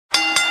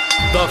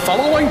The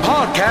following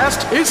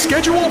podcast is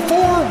scheduled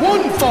for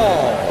one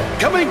fall.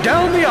 Coming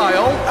down the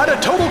aisle at a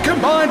total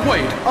combined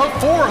weight of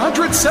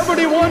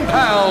 471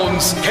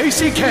 pounds,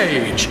 Casey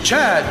Cage,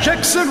 Chad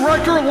Jackson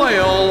Riker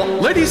Lale.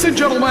 Ladies and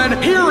gentlemen,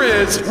 here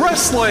is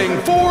Wrestling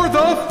for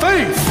the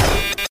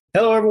Faith.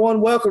 Hello, everyone.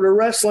 Welcome to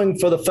Wrestling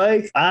for the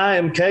Faith. I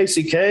am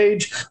Casey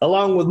Cage,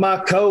 along with my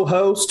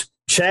co-host,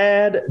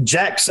 Chad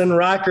Jackson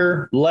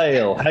Riker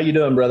Lale. How you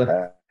doing,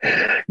 brother?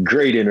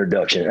 Great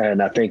introduction,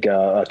 and I think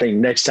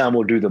next time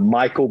we'll do the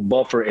Michael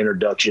Buffer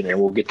introduction,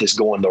 and we'll get this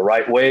going the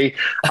right way.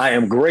 I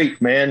am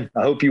great, man.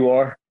 I hope you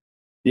are.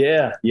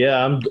 Yeah,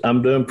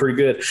 I'm doing pretty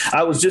good.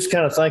 I was just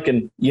kind of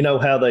thinking, you know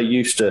how they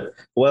used to.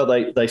 Well,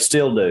 they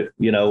still do.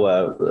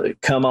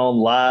 Come on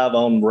live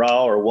on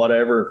Raw or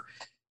whatever.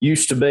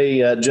 Used to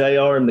be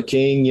JR and the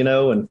King,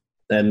 and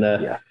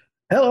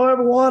hello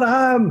everyone.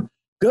 I'm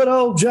good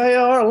old JR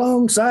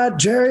alongside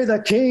Jerry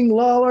the King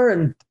Lawler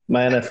and.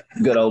 Man, that's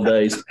good old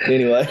days.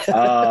 Anyway.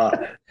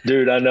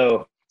 Dude, I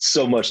know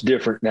so much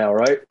different now,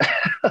 right?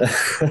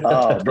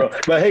 Bro.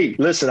 But hey,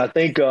 listen, I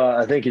think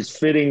it's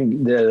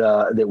fitting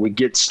that we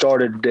get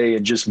started today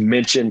and just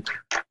mention,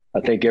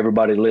 I think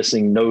everybody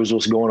listening knows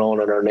what's going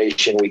on in our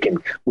nation.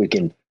 We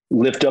can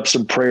lift up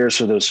some prayers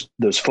for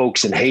those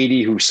folks in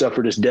Haiti who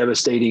suffered this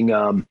devastating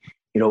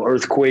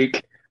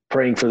earthquake,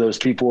 praying for those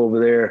people over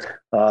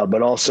there,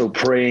 but also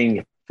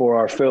praying for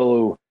our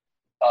fellow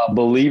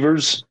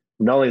believers.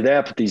 Not only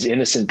that, but these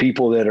innocent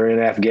people that are in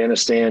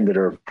Afghanistan that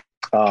are,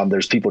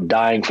 there's people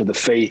dying for the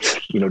faith,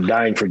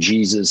 dying for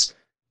Jesus.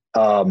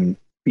 And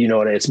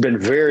it's been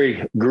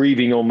very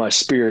grieving on my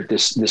spirit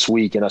this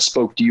week. And I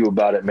spoke to you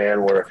about it,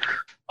 man, where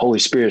Holy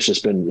Spirit's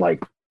just been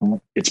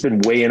it's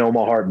been weighing on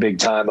my heart big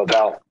time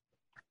about,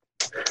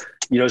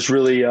 it's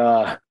really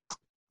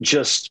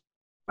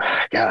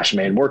gosh,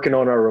 man, working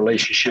on our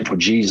relationship with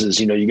Jesus.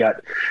 You got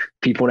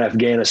people in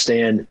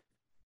Afghanistan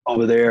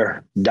over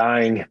there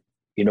dying,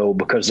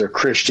 because they're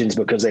Christians,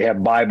 because they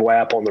have Bible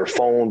app on their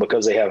phone,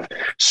 because they have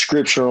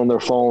scripture on their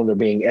phone, they're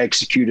being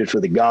executed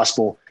for the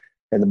gospel.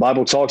 And the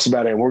Bible talks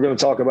about it. And we're going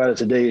to talk about it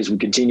today as we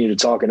continue to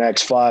talk in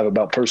Acts 5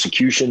 about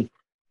persecution.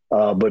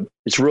 But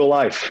it's real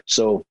life.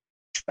 So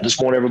I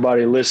just want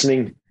everybody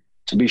listening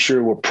to be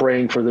sure we're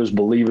praying for those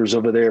believers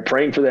over there,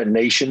 praying for that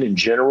nation in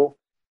general.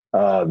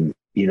 It's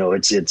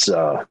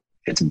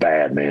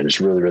bad, man.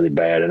 It's really, really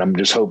bad. And I'm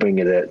just hoping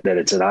that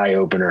it's an eye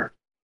opener.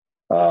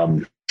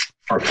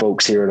 Our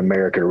folks here in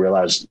America to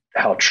realize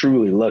how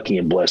truly lucky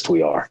and blessed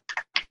we are.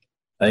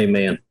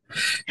 Amen.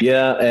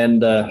 Yeah.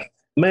 And,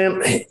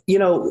 man,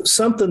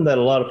 something that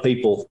a lot of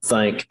people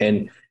think,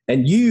 and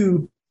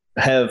you've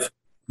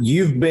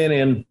been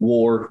in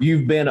war,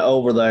 you've been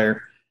over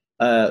there.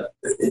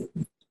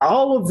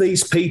 All of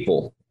these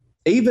people,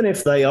 even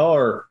if they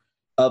are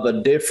of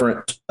a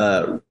different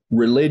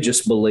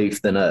religious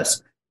belief than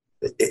us,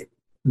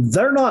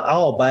 they're not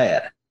all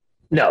bad.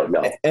 No.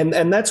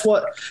 And that's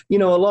what, a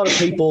lot of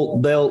people,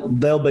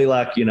 they'll be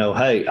like,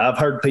 hey, I've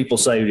heard people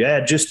say,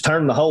 yeah, just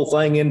turn the whole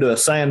thing into a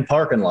sand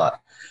parking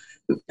lot.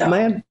 No.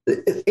 Man,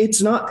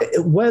 it's not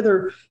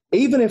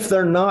even if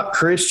they're not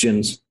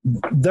Christians,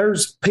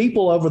 there's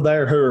people over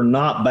there who are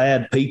not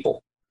bad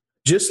people.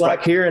 Just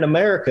like here in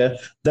America,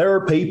 there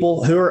are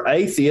people who are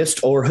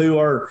atheists or who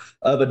are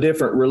of a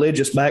different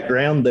religious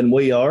background than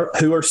we are,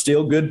 who are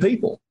still good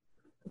people.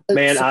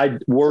 Man, I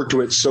worked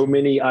with so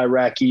many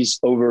Iraqis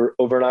over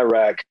in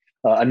Iraq.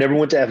 I never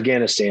went to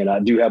Afghanistan. I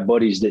do have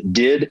buddies that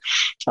did,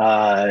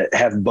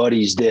 have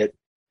buddies that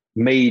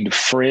made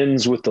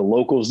friends with the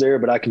locals there.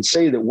 But I can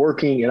say that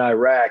working in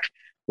Iraq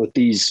with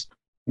these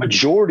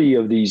majority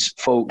of these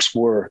folks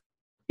were,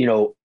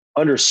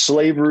 under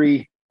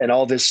slavery and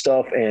all this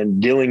stuff and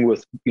dealing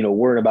with,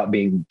 worrying about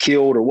being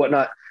killed or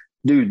whatnot.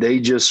 Dude, they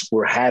just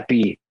were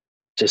happy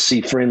to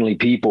see friendly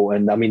people.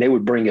 And I mean, they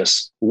would bring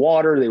us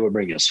water, they would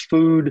bring us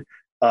food,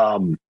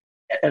 and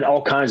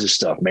all kinds of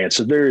stuff, man.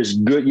 So there is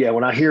good. Yeah.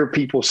 When I hear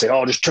people say,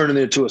 oh, just turn it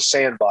into a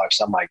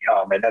sandbox, I'm like,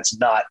 oh man, that's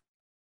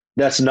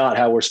not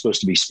how we're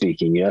supposed to be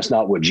speaking. That's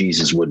not what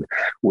Jesus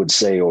would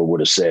say or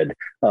would have said.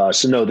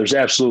 So no, there's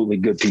absolutely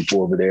good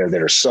people over there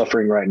that are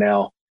suffering right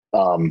now.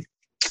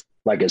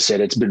 Like I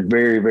said, it's been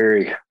very,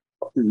 very,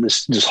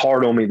 just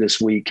hard on me this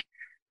week.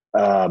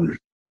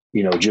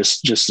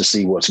 Just to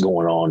see what's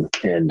going on.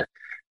 And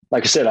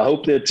like I said, I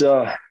hope that,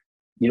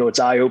 it's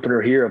eye opener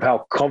here of how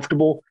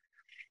comfortable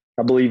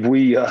I believe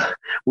we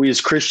as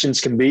Christians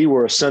can be,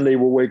 where a Sunday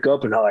we'll wake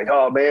up and I'm like,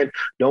 oh man,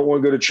 don't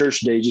want to go to church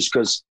today just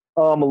because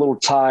I'm a little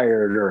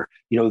tired or,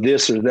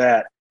 this or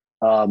that,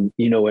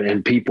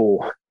 and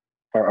people,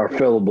 our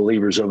fellow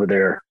believers over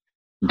there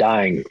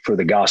dying for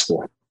the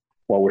gospel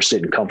while we're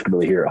sitting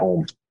comfortably here at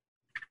home.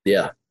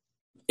 Yeah.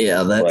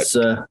 Yeah, that's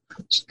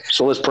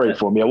so let's pray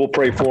for them. Yeah, we'll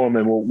pray for them,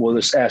 and we'll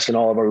just asking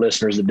all of our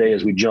listeners today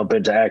as we jump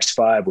into Acts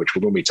 5, which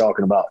we're going to be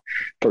talking about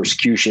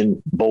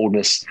persecution,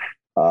 boldness.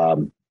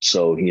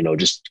 So,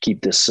 just keep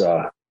this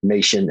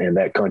nation and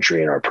that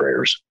country in our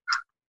prayers.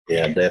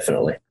 Yeah,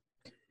 definitely.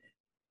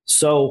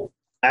 So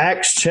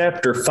Acts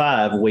chapter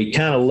 5, we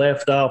kind of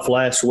left off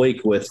last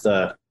week with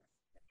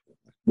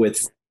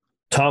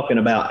talking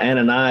about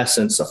Ananias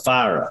and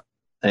Sapphira.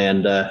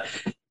 And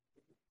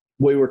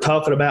we were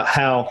talking about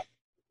how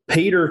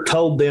Peter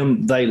told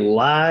them they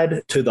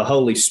lied to the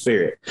Holy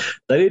Spirit.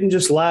 They didn't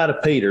just lie to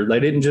Peter. They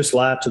didn't just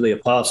lie to the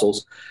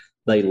apostles.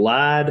 They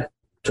lied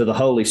to the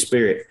Holy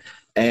Spirit.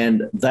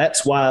 And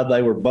that's why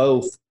they were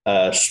both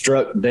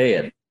struck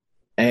dead.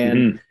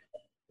 And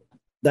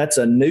that's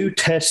a New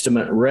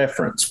Testament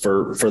reference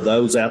for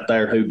those out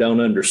there who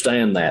don't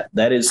understand that.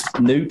 That is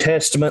New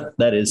Testament.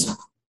 That is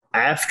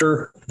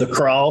after the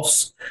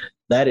cross.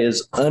 That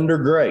is under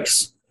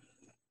grace.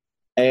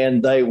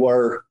 And they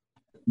were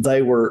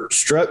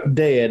struck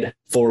dead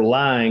for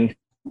lying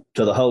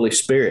to the Holy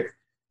Spirit.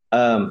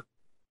 And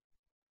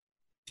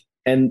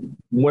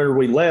where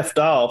we left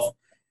off,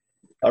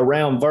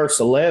 around verse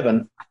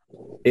 11,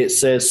 it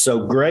says,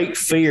 "So great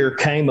fear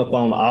came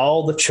upon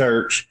all the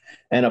church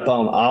and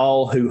upon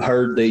all who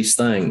heard these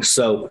things."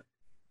 So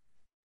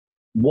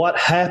what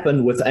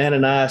happened with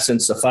Ananias and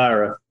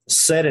Sapphira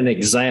set an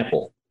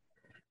example,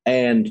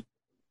 and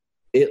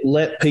it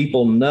let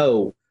people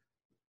know,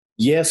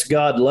 yes,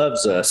 God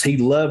loves us. He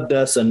loved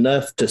us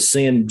enough to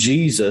send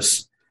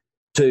Jesus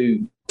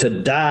to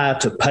die,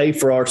 to pay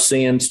for our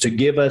sins, to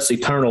give us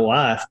eternal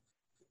life.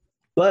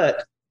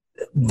 But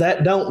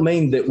that don't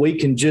mean that we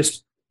can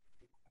just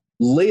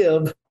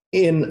live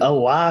in a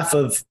life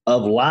of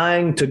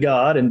lying to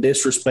God and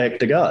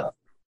disrespect to God.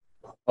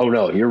 Oh,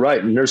 no, you're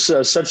right. And there's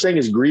such thing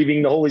as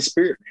grieving the Holy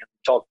Spirit, man.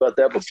 We talked about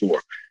that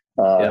before.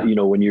 You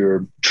know, when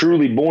you're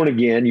truly born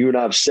again, you and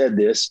I have said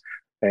this,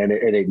 and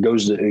it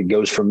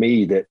goes for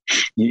me that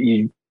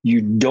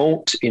you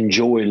don't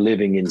enjoy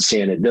living in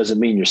sin. It doesn't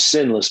mean you're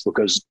sinless,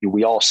 because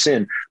we all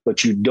sin,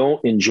 but you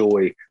don't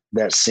enjoy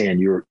that sin.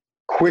 You're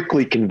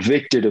quickly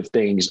convicted of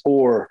things,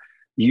 or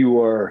you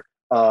are,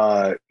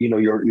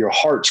 your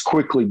heart's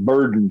quickly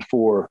burdened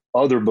for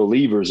other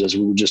believers, as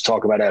we were just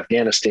talking about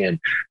Afghanistan.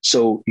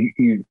 So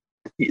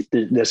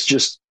that's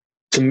just,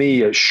 to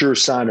me, a sure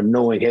sign of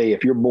knowing, hey,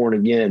 if you're born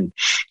again,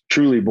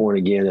 truly born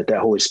again, that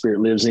Holy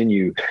Spirit lives in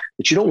you,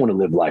 that you don't want to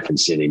live life in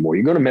sin anymore.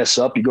 You're going to mess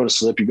up, you're going to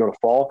slip, you're going to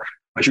fall,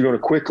 but you're going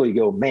to quickly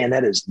go, man,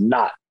 that is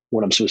not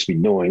what I'm supposed to be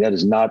doing.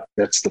 That's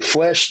the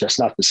flesh. That's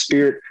not the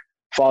Spirit.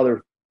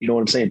 Father, you know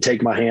what I'm saying?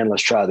 Take my hand.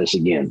 Let's try this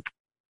again.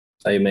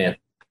 Amen.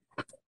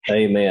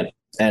 Amen.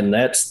 And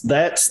that's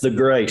the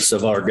grace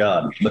of our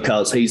God,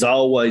 because he's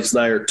always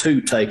there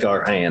to take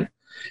our hand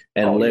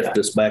and lift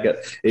us back up.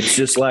 It's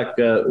just like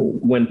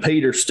when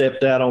Peter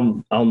stepped out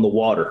on the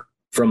water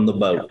from the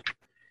boat,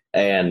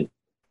 and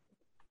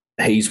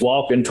he's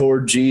walking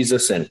toward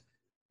Jesus and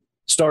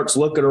starts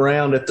looking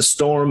around at the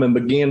storm and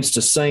begins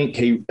to sink.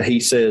 He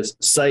says,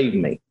 "Save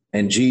me."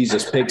 And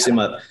Jesus picks him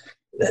up.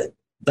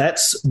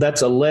 That's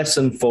a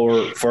lesson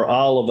for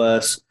all of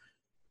us.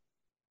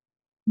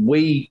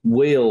 We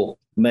will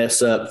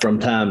mess up from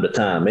time to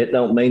time. It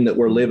don't mean that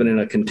we're living in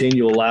a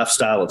continual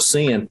lifestyle of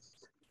sin,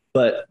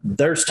 but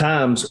there's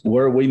times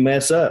where we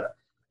mess up,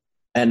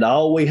 and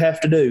all we have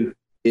to do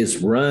is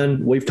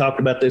run. We've talked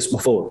about this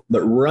before,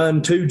 but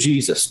run to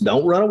Jesus.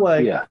 Don't run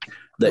away. Yeah.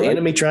 The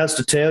enemy tries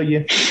to tell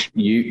you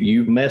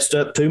you've messed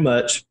up too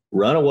much.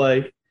 Run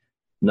away.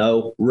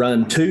 No,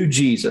 run to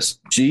Jesus.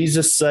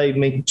 Jesus, save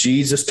me.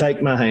 Jesus,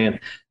 take my hand.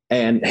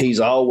 And he's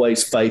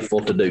always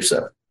faithful to do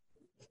so.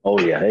 Oh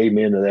yeah.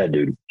 Amen to that,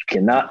 dude. You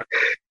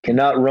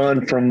cannot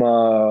run from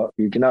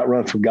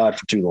God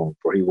for too long,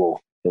 for he'll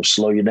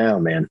slow you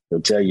down, man. He'll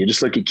tell you.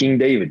 Just look at King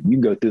David. You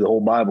can go through the whole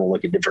Bible and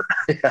look at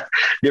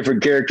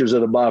different characters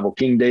of the Bible.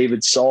 King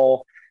David,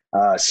 Saul,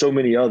 so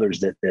many others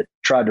that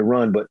tried to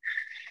run. But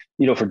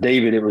you know, for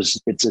David,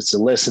 it's a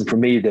lesson for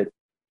me that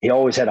he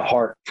always had a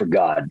heart for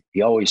God.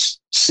 He always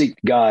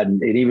seeked God.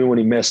 And even when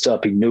he messed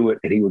up, he knew it,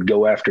 and he would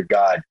go after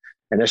God.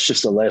 And that's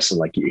just a lesson.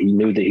 Like, he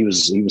knew that he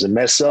was a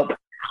mess up,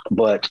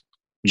 but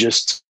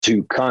just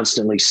to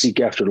constantly seek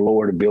after the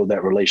Lord and build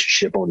that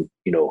relationship on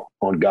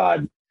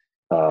God,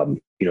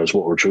 is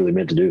what we're truly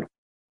meant to do.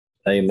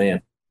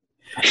 Amen.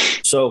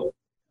 So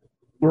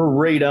we'll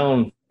read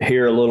on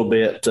here a little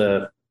bit,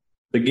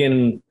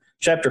 beginning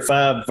chapter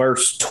 5,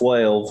 verse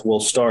 12.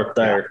 We'll start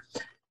there.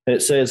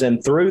 It says,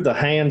 "And through the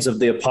hands of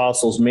the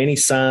apostles, many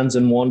signs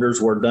and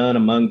wonders were done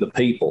among the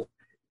people,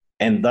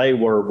 and they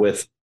were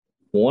with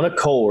one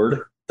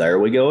accord." There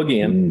we go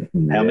again.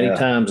 Yeah. How many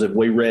times have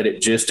we read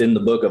it just in the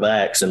book of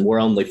Acts, and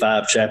we're only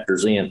 5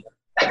 chapters in?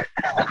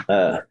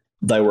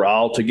 They were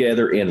all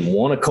together in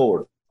one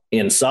accord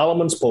in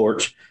Solomon's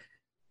porch,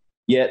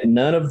 yet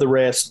none of the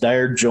rest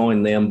dared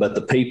join them, but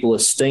the people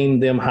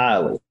esteemed them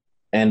highly.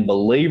 And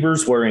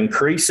believers were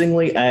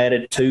increasingly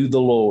added to the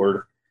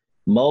Lord,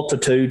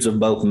 multitudes of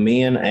both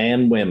men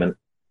and women,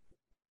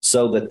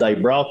 so that they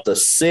brought the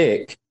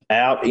sick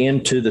out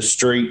into the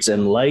streets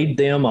and laid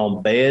them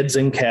on beds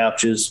and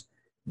couches,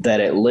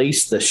 that at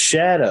least the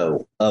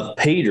shadow of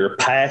Peter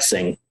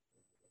passing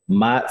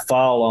might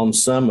fall on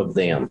some of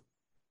them.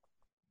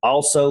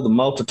 Also, the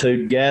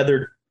multitude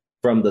gathered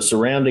from the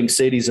surrounding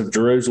cities of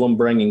Jerusalem,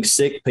 bringing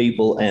sick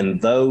people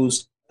and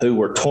those who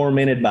were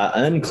tormented by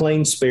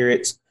unclean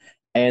spirits,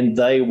 and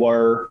they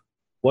were,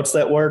 what's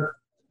that word?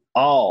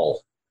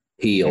 All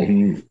healed.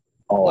 Mm-hmm.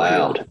 all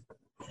healed.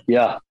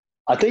 Yeah.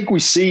 I think we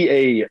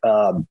see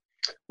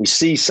we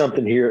see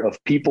something here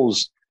of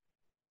people's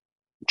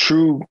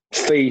true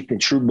faith and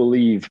true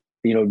belief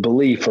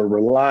or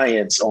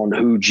reliance on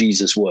who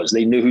Jesus was.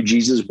 They knew who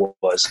Jesus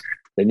was.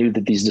 They knew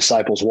that these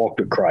disciples walked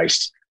with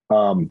Christ.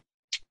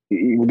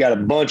 We got a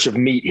bunch of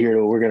meat here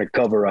that we're going to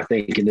cover, I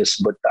think, in this,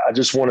 but I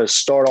just want to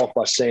start off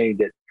by saying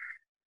that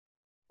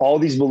all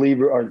the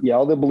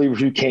believers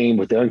who came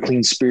with the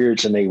unclean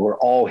spirits and they were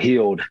all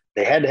healed,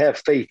 they had to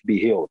have faith to be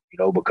healed,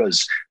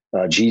 because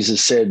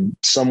Jesus said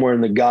somewhere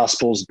in the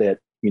Gospels that,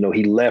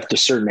 he left a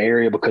certain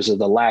area because of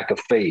the lack of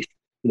faith.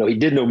 He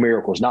did no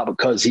miracles, not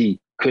because he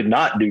could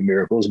not do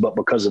miracles, but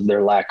because of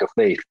their lack of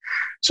faith.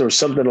 So there's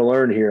something to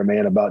learn here,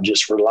 man, about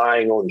just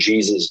relying on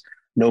Jesus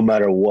no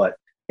matter what.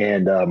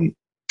 And,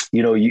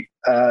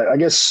 I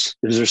guess,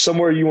 is there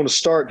somewhere you want to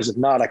start? Because if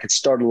not, I could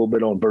start a little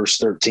bit on verse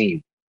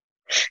 13.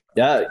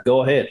 Yeah,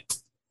 go ahead.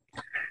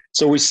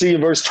 So we see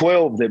in verse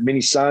 12 that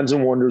many signs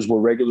and wonders were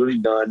regularly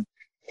done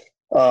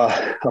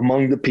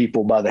among the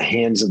people by the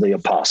hands of the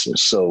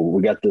apostles. So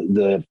we got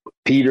the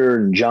Peter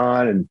and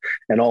John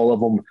and all of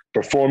them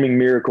performing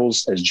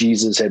miracles as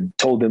Jesus had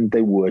told them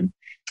they would.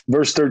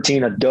 Verse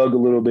 13, I dug a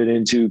little bit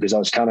into because I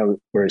was kind of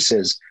where it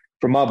says,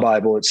 from my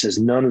Bible, it says,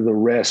 none of the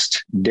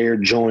rest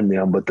dared join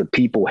them, but the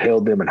people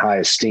held them in high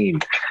esteem.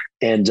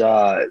 And,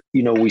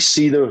 we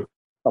see the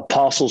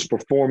apostles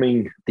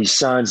performing these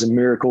signs and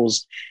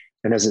miracles.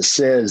 And as it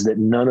says that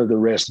none of the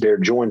rest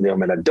dared join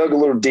them. And I dug a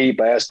little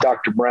deep. I asked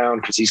Dr. Brown,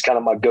 because he's kind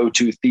of my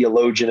go-to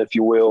theologian, if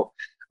you will,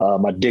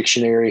 my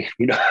dictionary,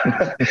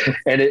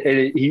 and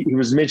he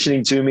was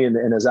mentioning to me,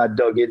 and as I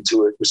dug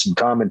into it with some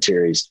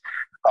commentaries,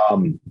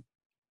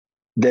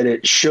 that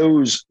it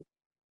shows,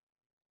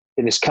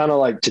 and it's kind of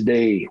like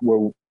today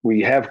where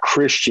we have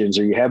Christians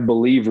or you have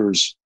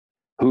believers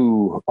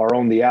who are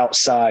on the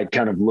outside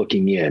kind of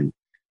looking in.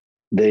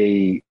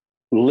 They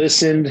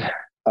listened.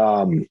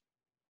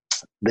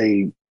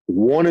 They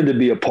wanted to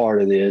be a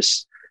part of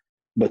this,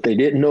 but they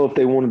didn't know if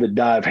they wanted to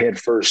dive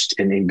headfirst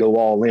and go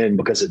all in,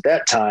 because at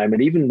that time,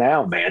 and even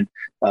now, man,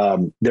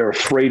 they're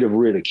afraid of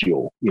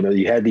ridicule.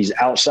 You had these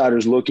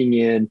outsiders looking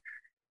in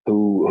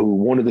who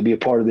wanted to be a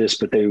part of this,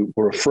 but they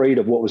were afraid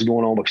of what was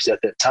going on, because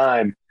at that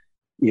time,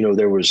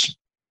 there was,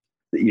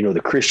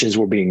 the Christians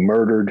were being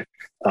murdered.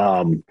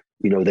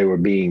 They were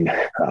being,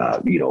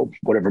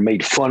 whatever,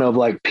 made fun of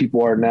like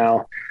people are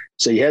now.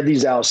 So you had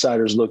these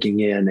outsiders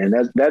looking in, and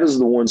that is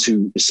the ones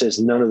who, it says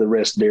none of the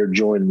rest dared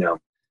join them.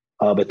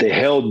 But they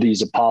held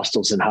these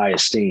apostles in high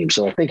esteem.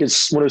 So I think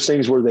it's one of those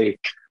things where they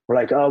were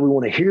like, oh, we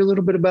want to hear a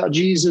little bit about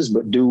Jesus,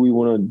 but do we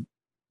want to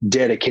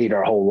dedicate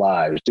our whole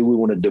lives? Do we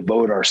want to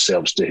devote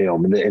ourselves to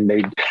him? And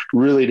they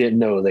really didn't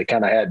know. They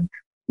kind of had,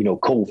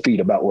 cold feet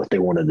about what they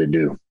wanted to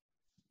do.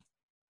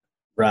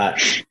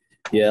 Right.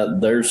 Yeah.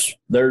 There's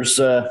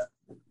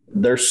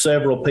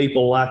several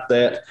people like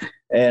that.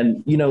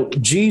 And,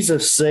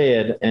 Jesus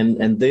said,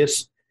 and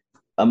this,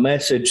 a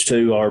message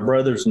to our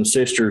brothers and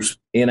sisters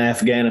in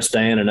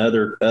Afghanistan and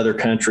other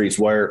countries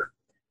where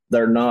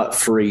they're not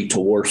free to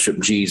worship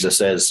Jesus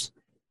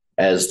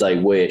as they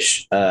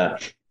wish.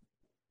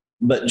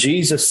 But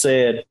Jesus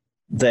said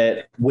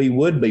that we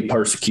would be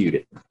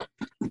persecuted.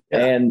 Yeah.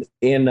 And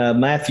in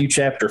Matthew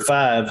chapter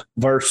 5,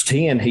 verse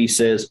 10, he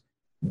says,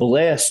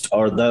 blessed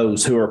are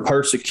those who are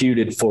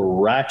persecuted for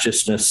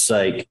righteousness'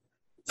 sake,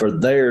 for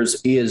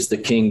theirs is the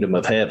kingdom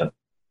of heaven.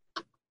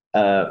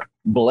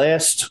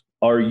 Blessed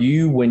are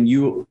you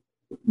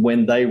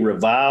when they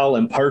revile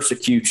and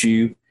persecute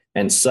you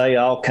and say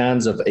all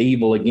kinds of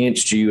evil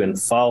against you and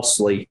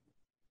falsely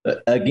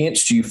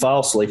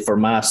for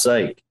my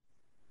sake.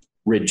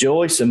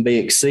 Rejoice and be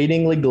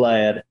exceedingly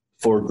glad,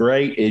 for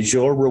great is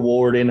your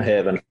reward in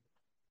heaven,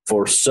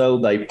 for so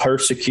they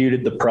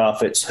persecuted the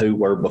prophets who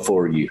were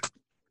before you.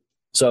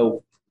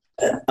 So,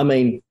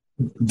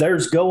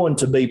 there's going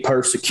to be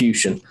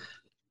persecution,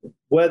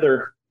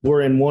 whether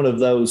we're in one of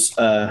those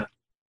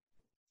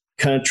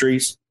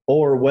countries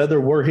or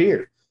whether we're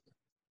here.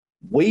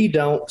 We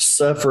don't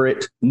suffer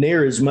it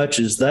near as much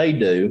as they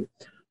do,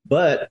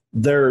 but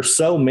there are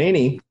so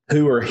many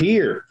who are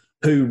here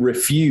who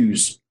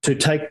refuse to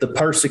take the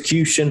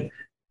persecution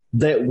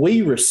that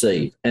we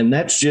receive. And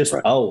that's just,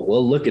 right. Oh,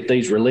 well, look at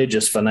these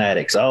religious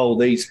fanatics. Oh,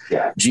 these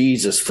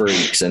Jesus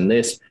freaks and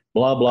this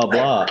blah, blah,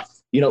 blah.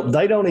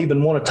 They don't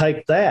even want to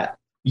take that.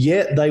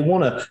 Yet they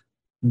want to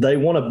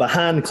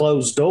behind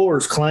closed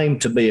doors claim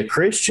to be a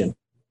Christian,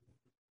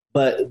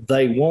 but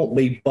they won't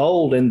be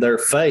bold in their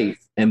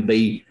faith and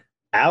be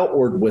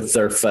outward with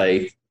their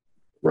faith.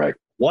 Right.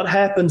 What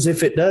happens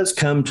if it does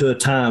come to a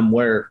time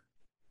where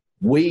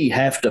we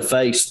have to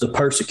face the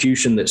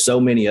persecution that so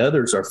many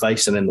others are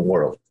facing in the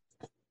world?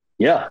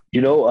 Yeah.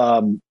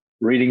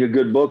 Reading a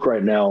good book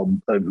right now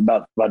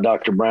by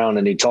Dr. Brown,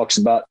 and he talks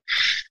about,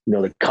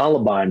 the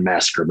Columbine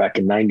massacre back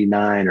in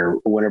 99 or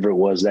whenever it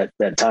was, that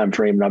time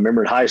frame. And I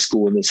remember in high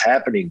school when this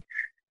happening,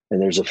 and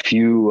there's a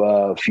few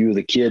of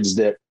the kids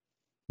that,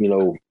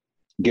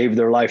 gave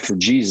their life for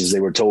Jesus. They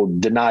were told,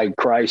 deny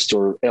Christ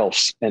or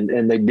else. And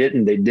they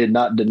didn't. They did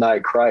not deny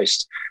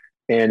Christ.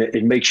 And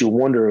it makes you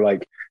wonder,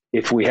 like,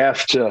 if we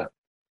have to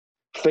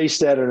face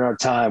that in our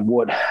time,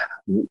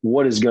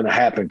 what is going to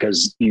happen?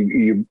 Because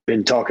you've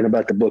been talking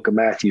about the book of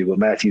Matthew, but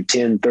Matthew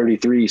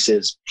 10:33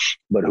 says,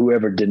 "But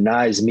whoever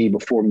denies me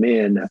before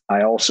men,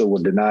 I also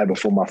will deny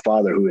before my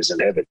Father who is in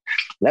heaven."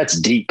 That's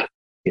deep.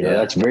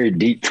 That's very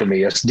deep for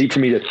me. That's deep for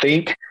me to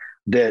think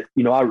that,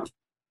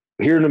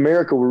 here in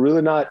America, we're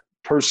really not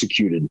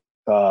persecuted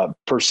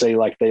per se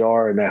like they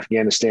are in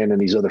Afghanistan and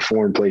these other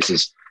foreign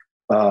places.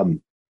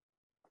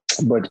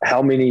 But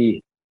how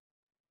many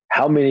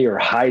are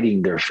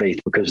hiding their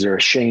faith because they're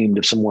ashamed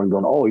of someone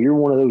going, "Oh, you're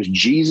one of those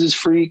Jesus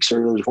freaks,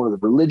 or those one of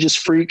the religious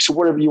freaks, or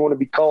whatever you want to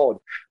be called,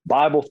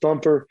 Bible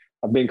thumper."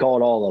 I've been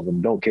called all of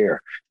them. Don't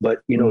care.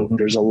 But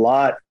there's a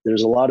lot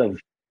of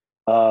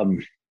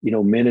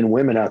men and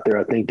women out there,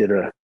 I think,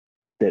 that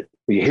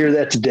we hear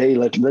that today.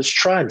 Let's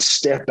try and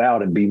step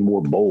out and be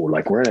more bold.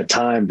 Like, we're in a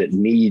time that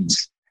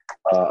needs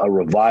a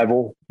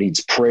revival,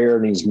 needs prayer,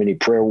 needs many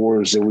prayer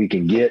warriors that we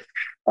can get,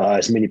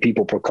 as many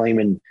people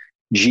proclaiming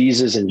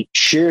Jesus and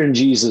sharing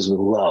Jesus with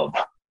love.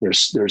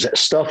 There's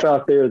stuff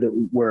out there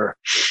where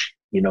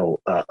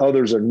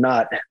others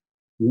are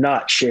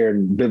not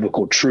sharing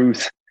biblical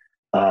truth.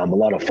 A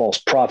lot of false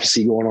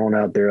prophecy going on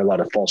out there, a lot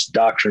of false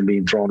doctrine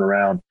being thrown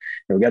around.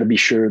 And we got to be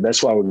sure.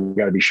 That's why we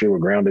got to be sure we're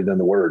grounded in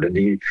the Word. And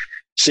you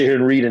sit here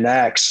and read in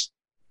Acts,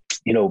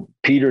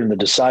 Peter and the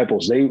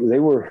disciples, they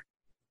were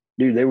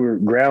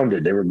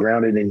grounded. They were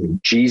grounded in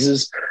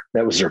Jesus.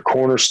 That was their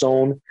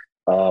cornerstone.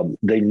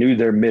 They knew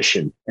their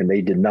mission, and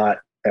they did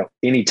not at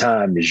any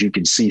time, as you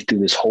can see through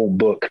this whole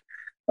book,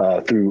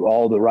 through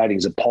all the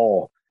writings of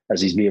Paul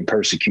as he's being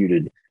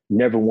persecuted,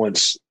 never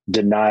once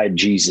denied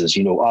Jesus.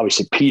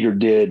 Obviously Peter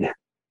did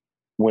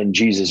when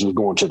Jesus was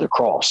going to the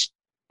cross,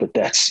 but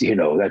that's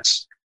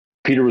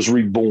Peter was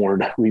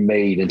reborn,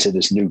 remade into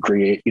this new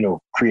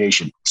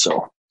creation.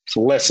 So it's a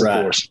lesson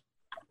for us.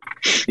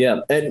 Yeah.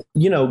 And,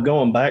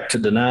 going back to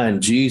denying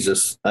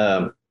Jesus,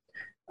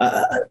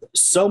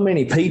 so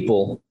many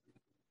people,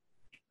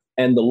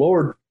 and the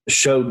Lord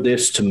showed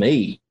this to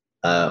me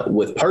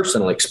with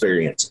personal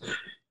experience.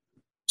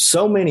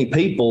 So many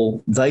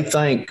people, they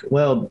think,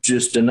 well,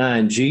 just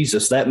denying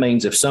Jesus, that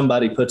means if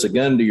somebody puts a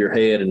gun to your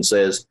head and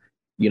says,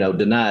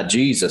 deny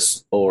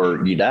Jesus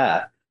or you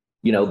die,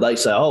 they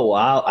say, oh,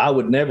 I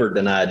would never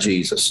deny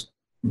Jesus.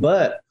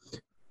 But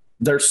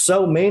there's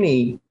so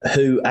many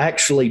who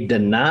actually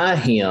deny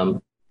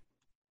him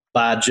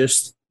by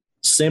just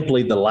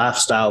simply the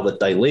lifestyle that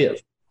they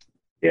live.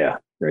 Yeah,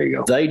 there you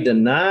go. They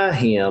deny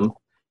him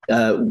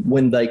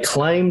when they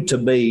claim to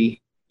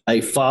be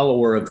a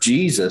follower of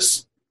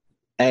Jesus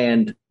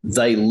and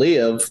they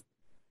live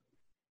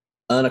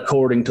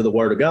unaccording to the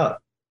Word of God.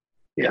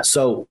 Yeah.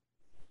 So,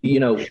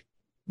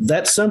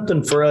 that's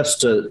something for us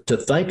to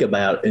think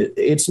about.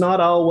 It's not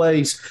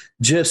always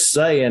just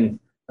saying,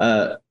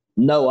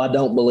 no, I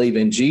don't believe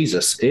in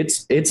Jesus.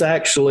 It's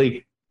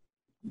actually,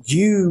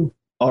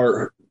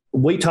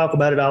 we talk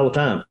about it all the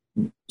time.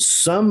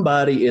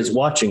 Somebody is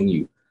watching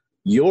you.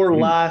 Your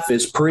life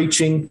is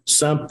preaching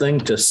something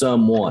to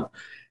someone.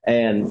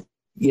 And,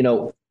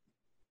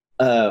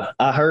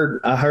 I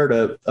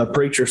heard a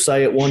preacher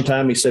say at one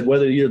time, he said,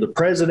 whether you're the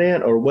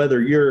president or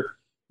whether you're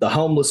the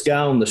homeless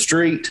guy on the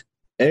street,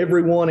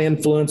 everyone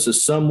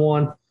influences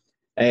someone.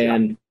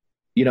 And,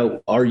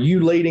 are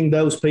you leading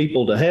those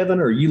people to heaven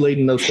or are you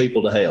leading those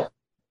people to hell?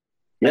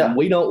 Yeah. And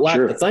we don't like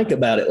to think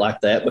about it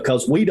like that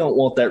because we don't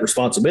want that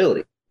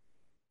responsibility.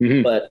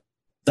 Mm-hmm. But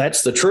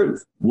that's the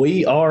truth.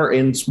 We're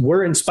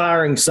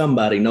inspiring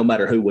somebody no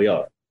matter who we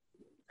are.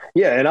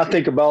 Yeah. And I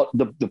think about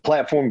the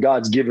platform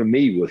God's given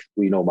me with,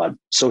 my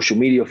social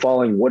media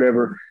following,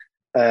 whatever.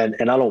 And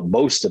I don't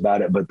boast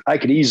about it, but I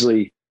could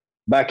easily,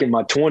 back in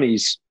my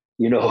 20s,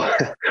 when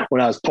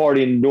I was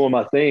partying and doing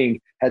my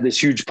thing, had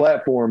this huge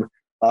platform.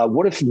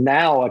 What if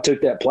now I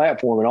took that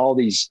platform and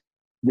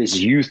this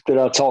youth that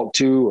I talk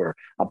to, or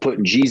I'm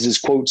putting Jesus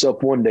quotes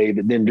up one day,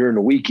 but then during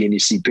the weekend, you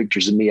see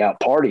pictures of me out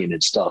partying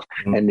and stuff.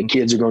 Mm-hmm. And the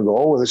kids are going to go,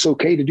 oh, well, it's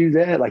okay to do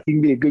that. Like, you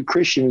can be a good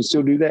Christian and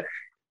still do that.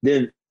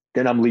 Then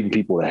I'm leading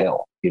people to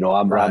hell.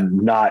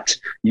 I'm not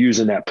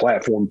using that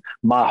platform.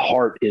 My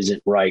heart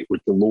isn't right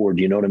with the Lord.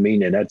 You know what I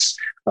mean? And that's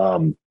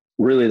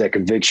really that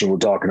conviction we're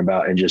talking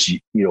about. And just,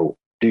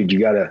 dude, you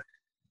gotta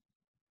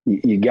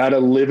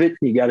live it.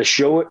 You gotta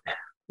show it.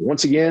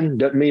 Once again,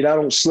 doesn't mean I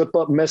don't slip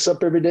up and mess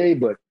up every day,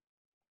 but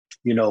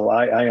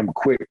I am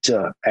quick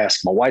to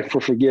ask my wife for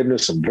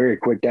forgiveness. I'm very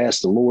quick to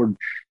ask the Lord,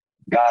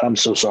 God, I'm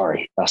so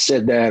sorry. I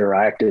said that or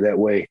I acted that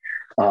way.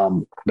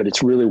 But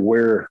it's really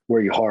where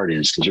your heart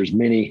is, because there's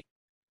many,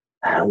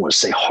 I don't want to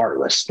say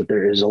heartless, but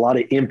there is a lot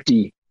of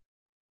empty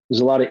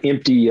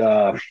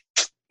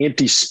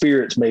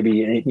spirits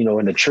maybe,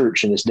 in the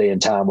church in this day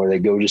and time, where they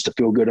go just to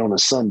feel good on a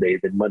Sunday,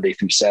 then Monday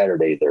through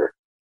Saturday, they're,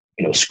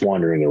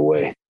 squandering it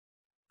away.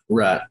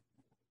 Right.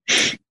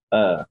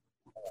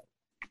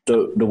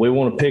 Do we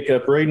want to pick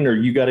up reading, or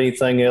you got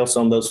anything else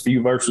on those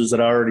few verses that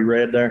I already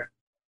read there?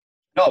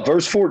 No,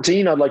 verse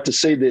 14, I'd like to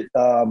say that,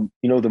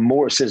 the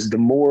more it says, the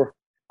more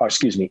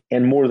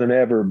and more than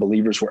ever,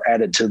 believers were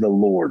added to the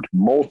Lord,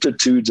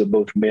 multitudes of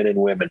both men and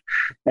women.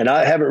 And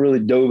I haven't really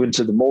dove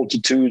into the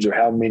multitudes or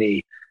how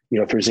many,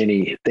 if there's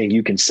anything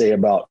you can say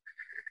about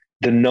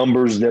the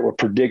numbers that were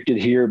predicted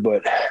here,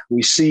 but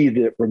we see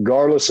that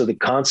regardless of the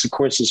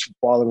consequences for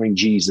following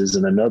Jesus,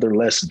 and another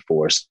lesson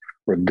for us,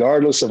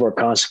 regardless of our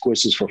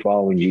consequences for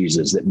following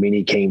Jesus, that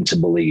many came to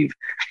believe.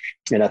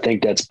 And I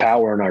think that's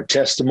power in our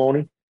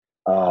testimony.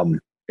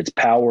 It's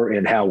power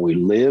in how we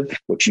live,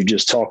 what you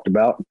just talked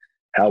about,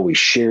 how we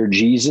share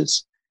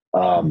Jesus.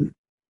 And,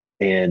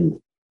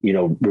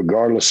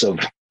 regardless of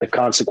the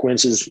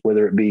consequences,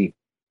 whether it be,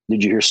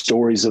 did you hear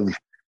stories of,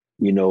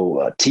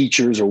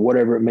 teachers or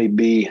whatever it may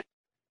be,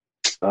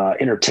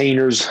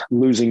 entertainers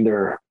losing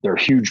their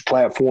huge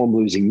platform,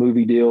 losing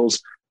movie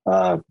deals,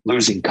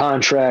 losing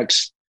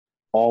contracts,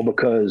 all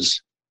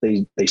because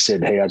they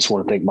said, hey, I just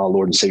want to thank my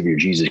Lord and Savior,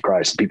 Jesus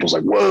Christ. And people's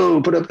like,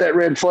 whoa, put up that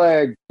red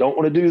flag. Don't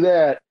want to do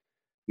that.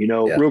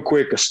 Real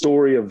quick, I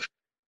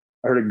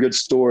heard a good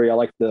story. I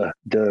like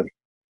the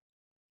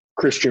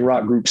Christian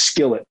rock group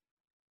Skillet.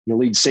 The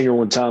lead singer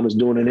one time was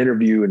doing an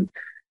interview and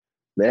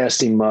they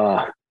asked him,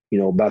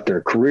 about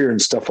their career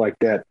and stuff like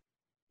that.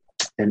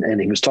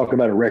 And he was talking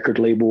about a record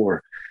label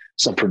or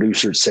some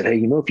producer said, hey,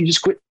 if you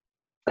just quit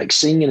like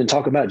singing and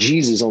talk about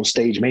Jesus on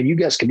stage, man, you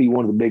guys could be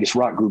one of the biggest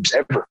rock groups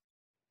ever.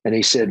 And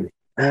he said,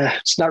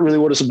 it's not really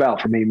what it's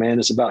about for me, man.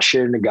 It's about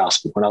sharing the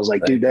gospel. And I was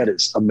like, dude, that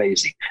is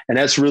amazing. And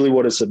that's really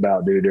what it's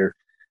about, dude.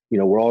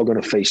 We're all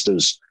going to face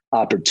those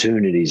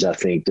opportunities, I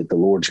think, that the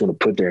Lord's going to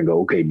put there and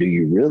go, okay, do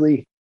you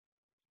really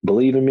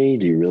believe in me?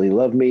 Do you really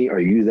love me? Are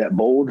you that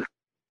bold?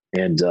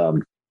 And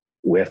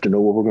we have to know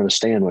where we're going to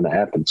stand when it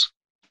happens.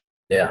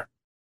 Yeah.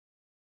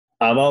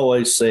 I've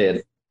always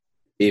said,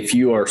 if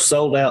you are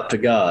sold out to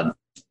God,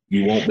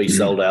 you won't be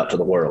sold out to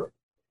the world.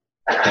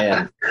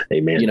 And,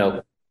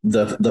 amen.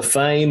 The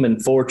fame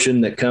and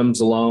fortune that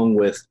comes along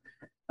with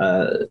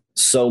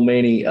so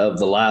many of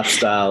the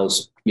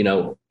lifestyles,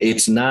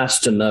 it's nice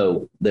to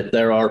know that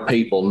there are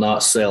people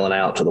not selling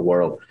out to the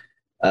world.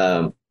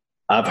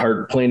 I've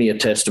heard plenty of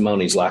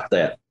testimonies like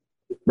that.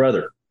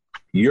 Brother,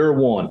 you're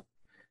one.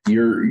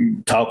 You're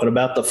talking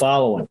about the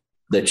following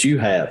that you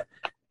have,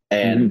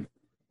 and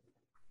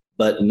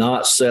but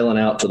not selling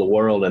out to the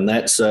world. And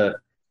that's a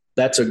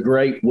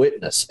great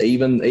witness.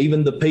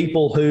 Even the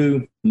people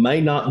who may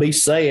not be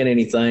saying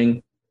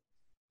anything,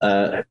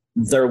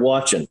 they're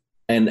watching,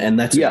 and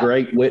that's a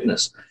great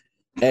witness.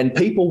 And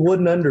people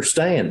wouldn't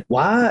understand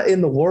why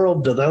in the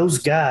world do those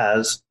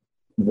guys,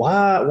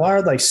 why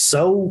are they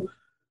so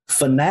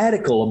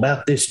fanatical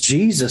about this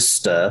Jesus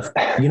stuff?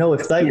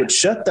 If they would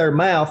shut their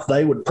mouth,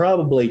 they would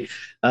probably,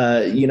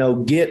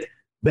 get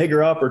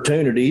bigger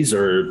opportunities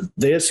or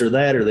this or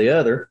that or the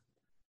other.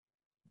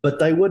 But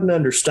they wouldn't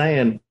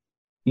understand,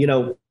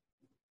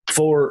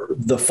 for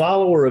the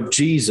follower of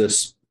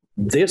Jesus,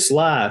 this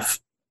life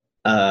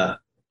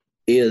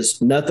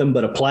is nothing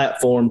but a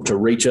platform to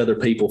reach other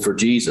people for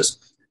Jesus.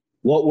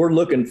 What we're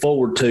looking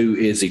forward to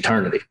is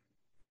eternity.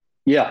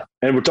 Yeah.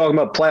 And we're talking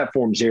about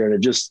platforms here. And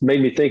it just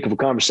made me think of a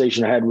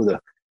conversation I had with a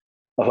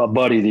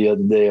buddy the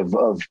other day of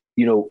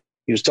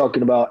he was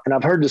talking about, and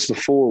I've heard this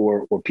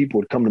before where people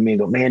would come to me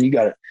and go, man, you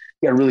got a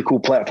really cool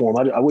platform.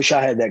 I wish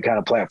I had that kind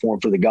of platform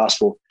for the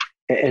gospel.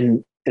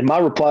 And my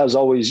reply is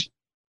always,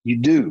 you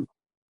do.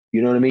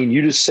 You know what I mean?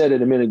 You just said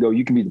it a minute ago,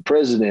 you can be the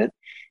president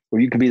or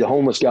you can be the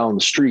homeless guy on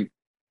the street.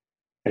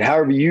 And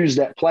however you use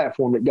that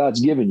platform that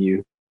God's given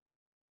you,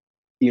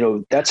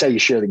 that's how you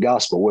share the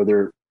gospel.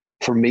 Whether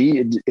for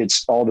me,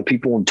 it's all the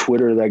people on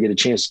Twitter that I get a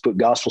chance to put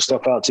gospel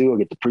stuff out to. I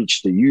get to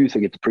preach to the youth. I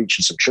get to preach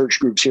in some church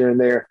groups here and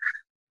there.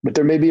 But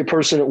there may be a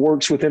person that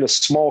works within a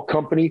small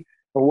company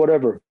or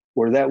whatever,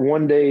 where that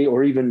one day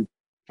or even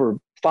for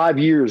 5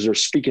 years they're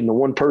speaking to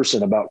one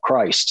person about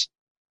Christ.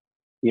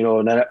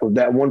 And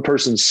that one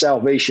person's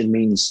salvation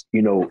means,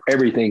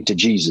 everything to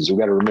Jesus. We've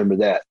got to remember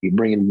that. You're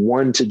bringing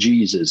one to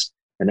Jesus,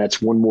 and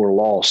that's one more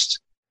lost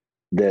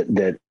that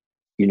the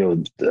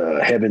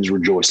heaven's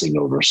rejoicing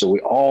over. So we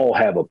all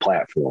have a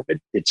platform.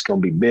 It's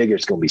going to be big.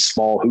 It's going to be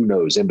small. Who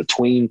knows? In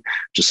between,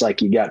 just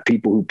like you got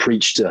people who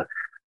preach to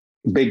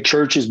big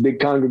churches, big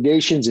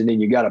congregations, and then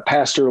you got a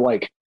pastor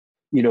like,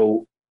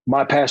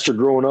 my pastor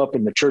growing up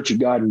in the Church of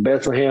God in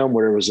Bethlehem,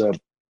 where there was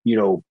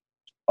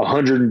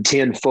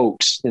 110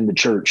 folks in the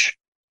church.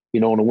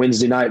 On a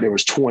Wednesday night, there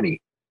was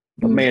 20.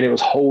 But man, it was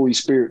Holy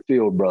Spirit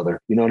filled,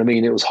 brother. You know what I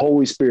mean? It was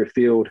Holy Spirit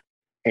filled.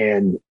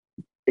 And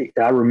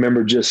I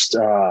remember just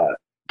the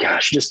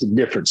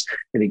difference.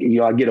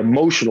 And, I get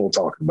emotional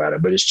talking about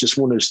it, but it's just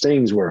one of those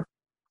things where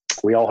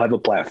we all have a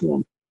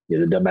platform.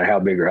 It doesn't matter how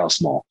big or how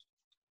small.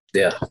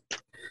 Yeah.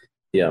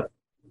 Yeah.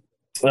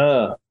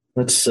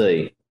 Let's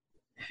see.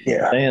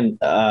 Yeah. And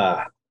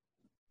I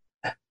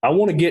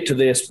want to get to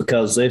this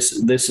because this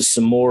is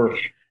some more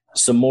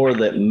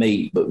that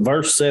meat. But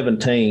verse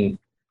 17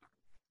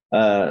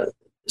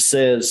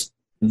 says,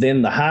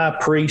 then the high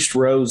priest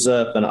rose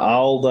up and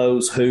all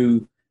those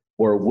who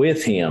were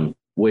with him,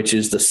 which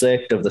is the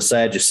sect of the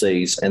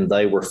Sadducees, and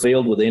they were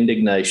filled with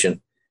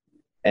indignation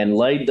and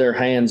laid their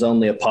hands on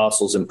the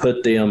apostles and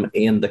put them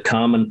in the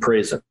common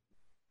prison.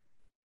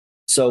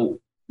 So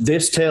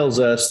this tells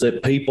us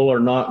that people are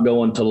not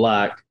going to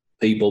like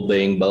people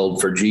being bold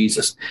for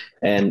Jesus.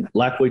 And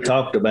like we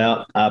talked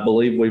about, I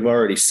believe we've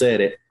already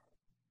said it,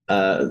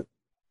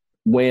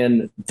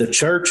 when the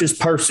church is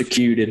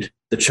persecuted,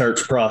 the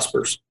church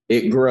prospers.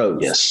 It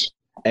grows. Yes.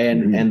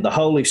 And the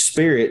Holy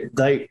Spirit,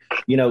 they,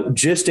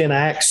 just in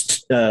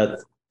Acts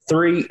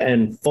 3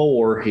 and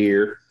 4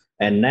 here,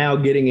 and now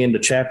getting into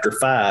chapter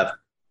 5,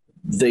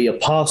 the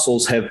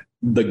apostles have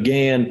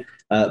began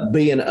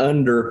being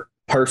under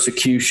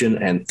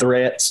persecution and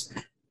threats.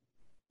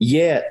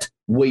 Yet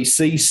we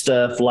see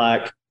stuff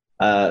like,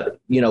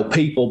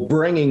 people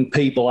bringing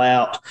people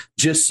out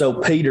just so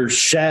Peter's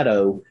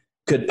shadow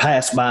could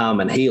pass by them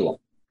and heal them.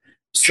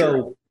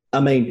 So, I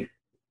mean,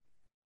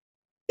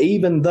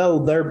 even though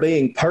they're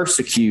being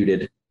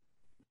persecuted,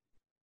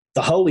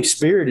 the Holy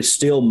Spirit is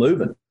still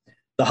moving.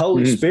 The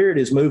Holy Spirit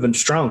is moving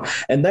strong.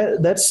 And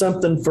that's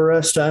something for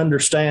us to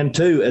understand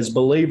too, as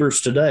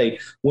believers today,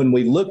 when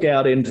we look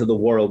out into the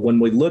world, when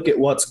we look at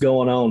what's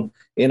going on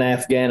in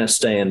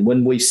Afghanistan,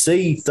 when we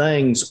see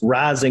things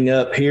rising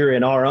up here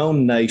in our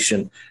own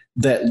nation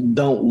that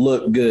don't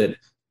look good.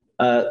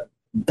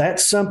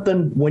 That's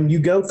something, when you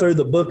go through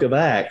the book of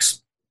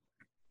Acts,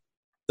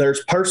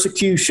 there's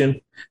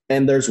persecution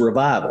and there's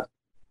revival.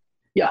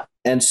 Yeah.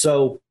 And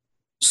so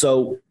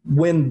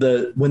when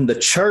the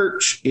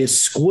church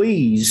is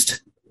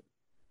squeezed,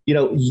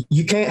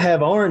 you can't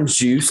have orange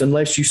juice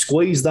unless you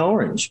squeeze the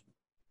orange.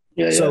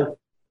 So,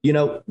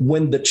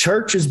 when the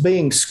church is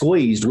being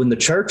squeezed, when the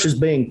church is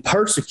being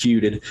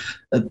persecuted,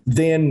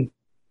 then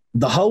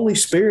the Holy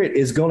Spirit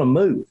is going to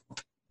move.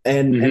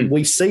 And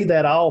we see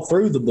that all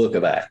through the book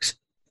of Acts.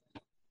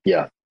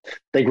 Yeah. I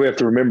think we have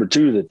to remember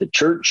too, that the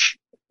church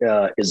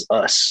is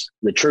us.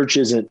 The church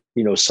isn't,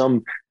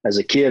 as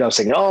a kid, I was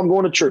thinking, I'm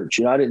going to church.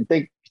 I didn't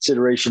think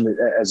consideration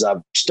that as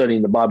I'm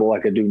studying the Bible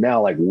like I do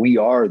now, like we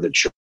are the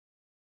church.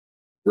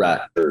 Right.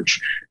 Church.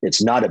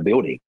 It's not a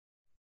building.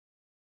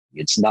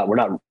 It's not, we're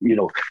not,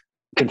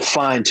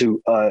 confined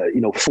to,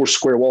 4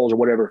 square walls or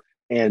whatever.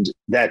 And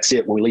that's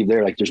it. When we leave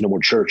there, like there's no more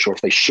church, or if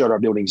they shut our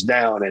buildings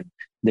down, and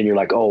then you're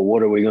like, oh,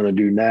 what are we going to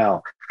do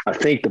now? I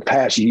think the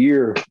past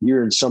year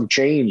and some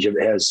change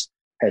has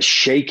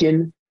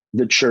shaken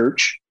the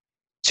church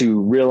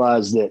to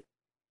realize that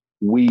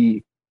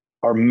we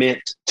are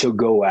meant to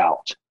go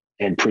out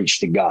and preach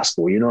the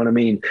gospel. You know what I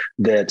mean?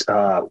 That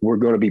we're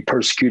going to be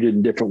persecuted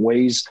in different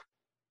ways,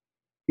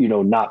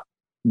 not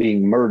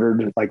being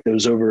murdered like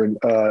those over in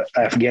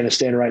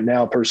Afghanistan right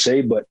now per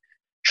se, but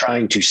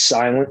trying to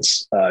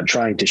silence,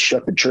 trying to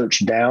shut the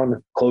church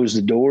down, close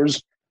the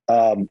doors.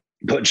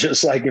 But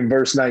just like in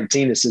verse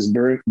 19, it says,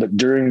 but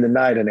during the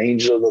night, an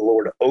angel of the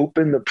Lord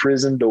opened the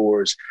prison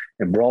doors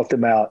and brought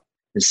them out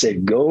and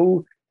said,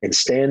 go and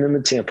stand in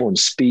the temple and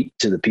speak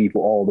to the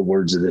people all the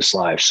words of this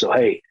life. So,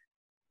 hey,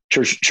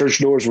 church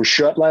doors were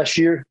shut last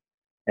year.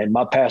 And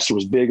my pastor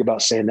was big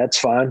about saying, that's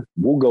fine.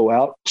 We'll go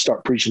out,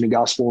 start preaching the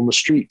gospel in the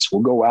streets.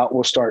 We'll go out.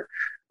 We'll start,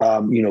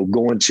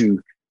 going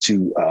to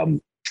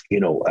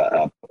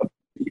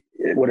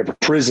whatever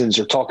prisons,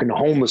 or talking to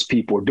homeless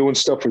people, or doing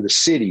stuff for the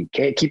city.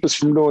 Can't keep us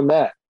from doing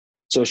that.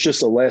 So it's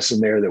just a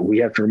lesson there that we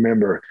have to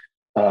remember,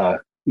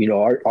 the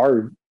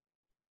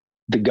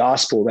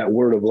gospel, that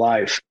word of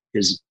life,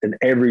 is an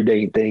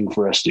everyday thing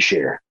for us to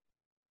share.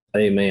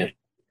 Amen.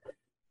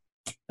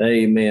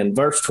 Amen.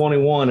 Verse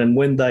 21, and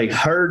when they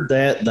heard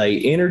that, they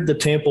entered the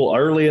temple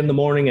early in the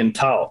morning and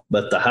taught.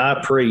 But the high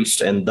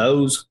priest and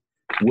those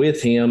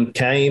with him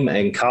came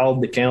and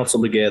called the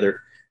council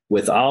together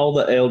with all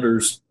the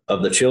elders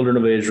of the children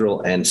of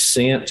Israel, and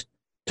sent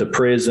to the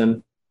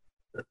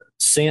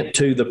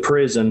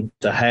prison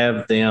to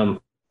have them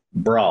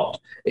brought.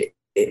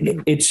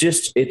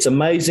 It's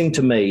amazing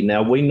to me.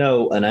 Now, we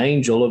know an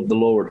angel of the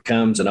Lord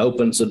comes and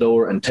opens the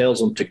door and tells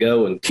them to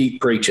go and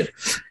keep preaching.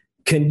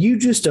 Can you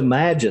just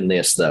imagine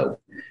this, though?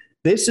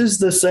 This is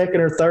the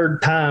second or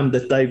third time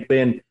that they've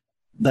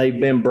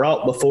been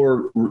brought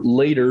before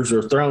leaders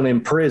or thrown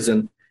in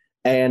prison,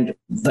 and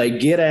they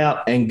get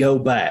out and go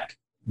back.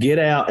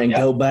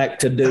 Go back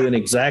to doing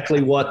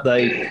exactly what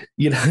they,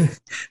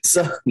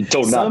 so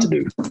told not to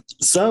do.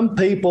 Some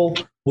people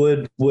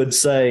would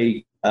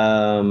say,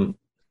 when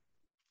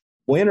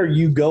are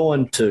you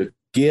going to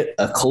get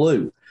a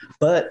clue?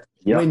 But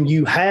when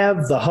you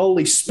have the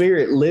Holy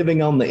Spirit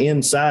living on the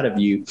inside of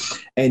you,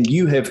 and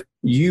you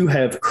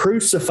have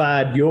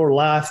crucified your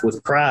life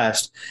with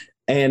Christ,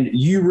 and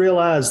you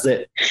realize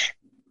that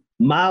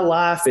my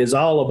life is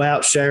all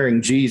about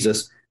sharing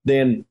Jesus,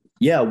 then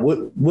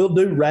we'll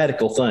do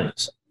radical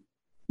things.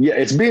 Yeah,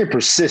 it's being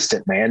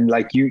persistent, man.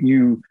 Like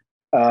you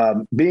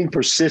being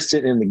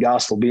persistent in the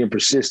gospel, being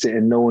persistent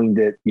in knowing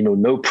that,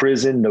 no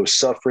prison, no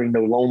suffering,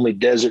 no lonely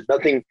desert,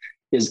 nothing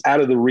is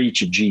out of the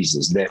reach of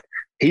Jesus, that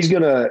he's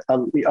going to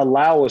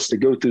allow us to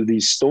go through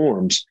these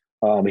storms.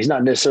 He's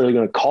not necessarily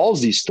going to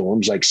cause these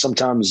storms. Like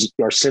sometimes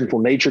our sinful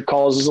nature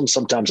causes them.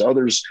 Sometimes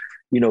others,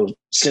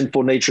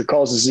 sinful nature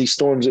causes these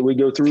storms that we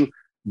go through.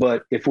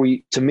 But if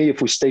we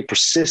stay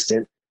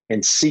persistent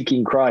and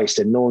seeking Christ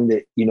and knowing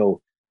that, you know,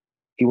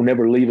 he will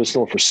never leave us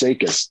nor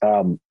forsake us.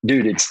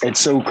 Dude, it's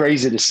so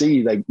crazy to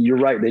see. Like, you're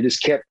right. They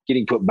just kept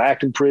getting put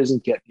back in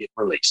prison, kept getting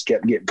released,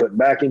 kept getting put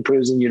back in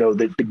prison. You know,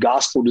 the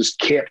gospel just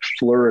kept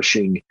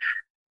flourishing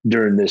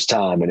during this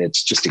time. And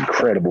it's just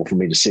incredible for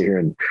me to sit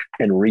here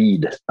and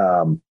read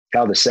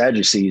how the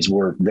Sadducees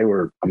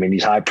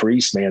these high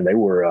priests, man, they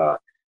were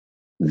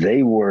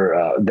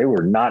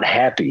not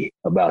happy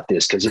about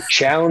this because it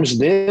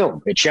challenged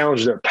them. It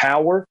challenged their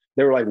power.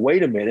 They were like,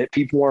 wait a minute,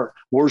 people aren't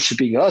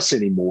worshiping us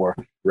anymore.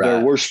 Right.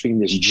 They're worshiping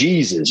this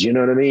Jesus. You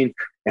know what I mean?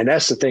 And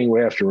that's the thing we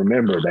have to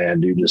remember,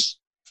 man, dude.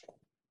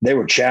 They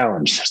were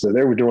challenged. So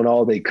they were doing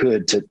all they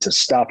could to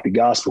stop the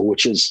gospel,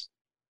 which is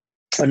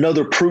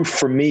another proof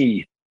for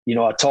me. You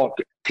know,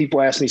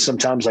 people ask me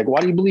sometimes, like,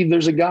 why do you believe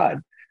there's a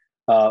God?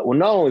 Well,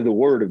 not only the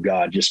word of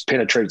God just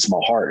penetrates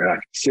my heart and I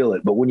can feel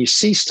it, but when you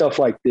see stuff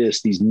like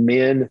this, these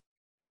men,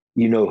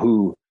 you know,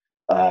 who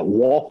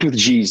walked with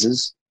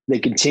Jesus, they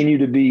continue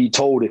to be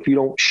told, if you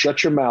don't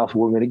shut your mouth,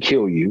 we're going to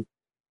kill you.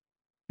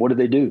 What did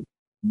they do?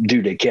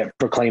 Dude, they kept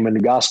proclaiming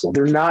the gospel.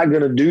 They're not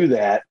going to do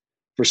that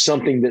for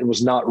something that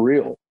was not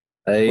real.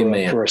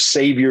 Amen. For a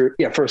savior.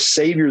 Yeah. For a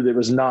savior that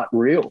was not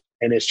real.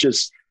 And it's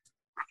just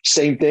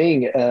same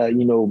thing.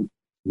 You know,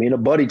 me and a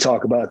buddy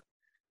talk about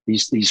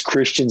these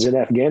Christians in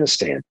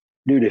Afghanistan.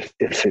 Dude,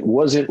 if it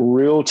wasn't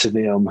real to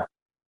them,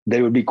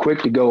 they would be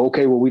quick to go,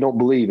 okay, well, we don't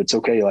believe. It's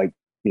okay. Like,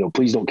 you know,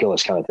 please don't kill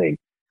us kind of thing.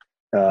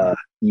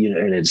 You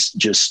know, and it's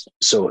just,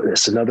 so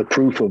it's another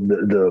proof of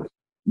the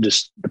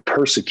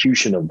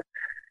persecution of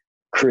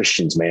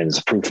Christians, man, is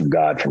a proof of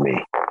God for me.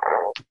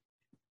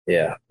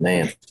 Yeah,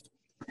 man.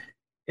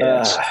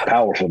 Yeah, it's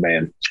powerful,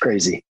 man. It's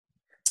crazy.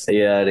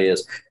 Yeah, it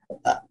is.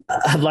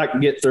 I'd like to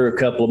get through a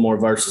couple of more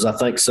verses. I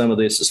think some of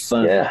this is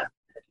fun. Yeah,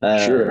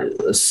 sure.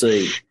 Let's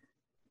see.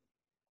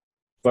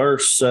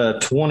 Verse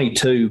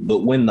 22,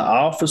 but when the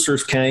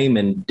officers came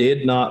and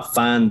did not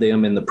find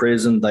them in the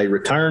prison, they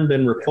returned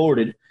and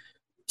reported,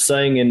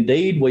 saying,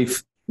 indeed,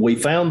 we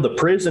found the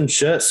prison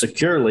shut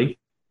securely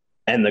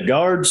and the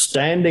guards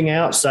standing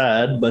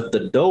outside, but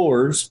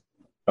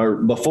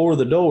before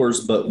the doors,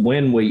 but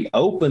when we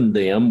opened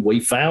them, we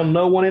found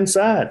no one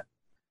inside.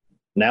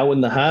 Now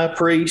when the high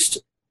priest,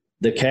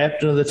 the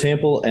captain of the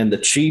temple, and the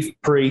chief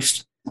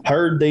priest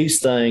heard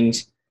these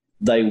things,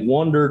 they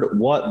wondered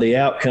what the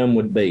outcome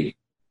would be.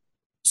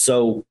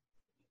 So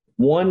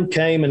one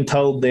came and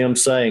told them,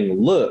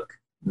 saying, look,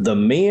 the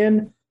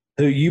men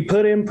who you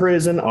put in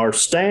prison are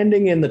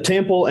standing in the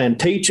temple and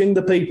teaching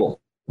the people.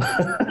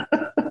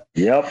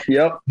 Yep.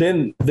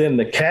 Then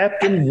the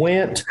captain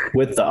went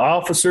with the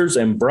officers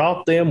and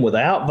brought them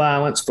without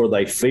violence, for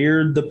they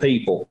feared the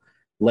people,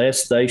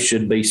 lest they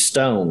should be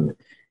stoned.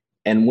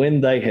 And when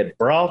they had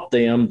brought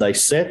them, they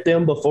set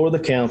them before the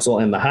council,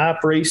 and the high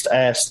priest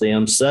asked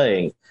them,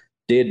 saying,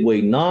 did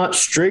we not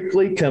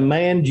strictly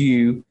command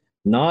you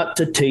not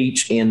to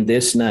teach in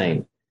this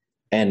name?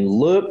 And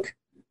look,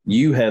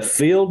 you have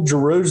filled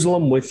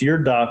Jerusalem with your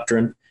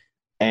doctrine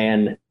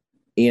and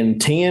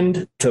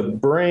intend to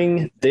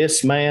bring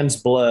this man's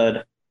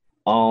blood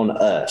on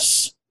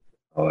us.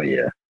 Oh,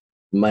 yeah.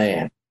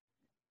 Man.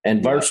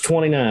 And verse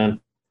 29,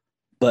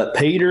 but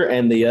Peter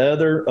and the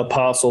other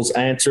apostles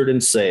answered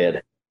and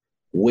said,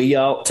 we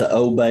ought to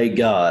obey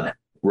God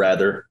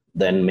rather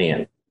than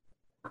men.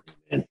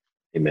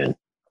 Amen.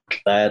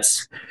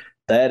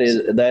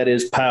 That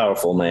is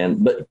powerful,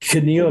 man. But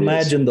can you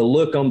imagine the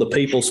look on the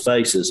people's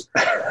faces?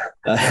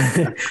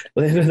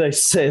 They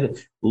said,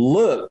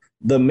 look,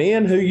 the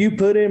men who you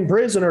put in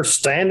prison are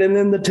standing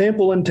in the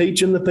temple and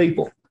teaching the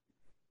people.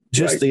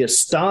 Just the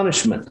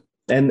astonishment.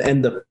 And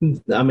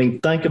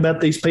think about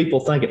these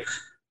people thinking,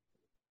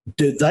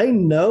 do they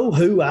know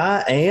who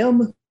I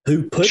am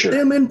who put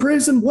them in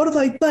prison? What are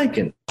they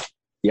thinking?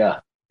 Yeah,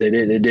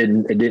 it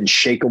didn't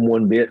shake them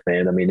one bit,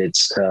 man. I mean,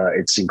 it's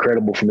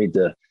incredible for me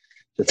to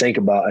think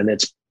about. And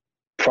that's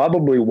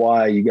probably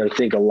why you got to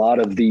think a lot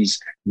of these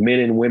men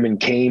and women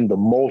came, the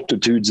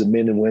multitudes of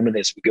men and women,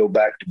 as we go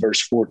back to verse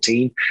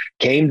 14,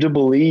 came to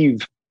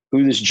believe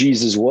who this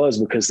Jesus was,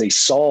 because they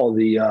saw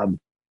the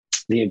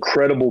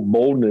incredible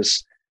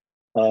boldness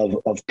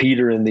of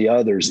Peter and the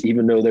others.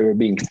 Even though they were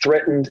being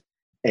threatened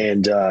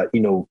and,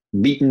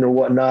 beaten or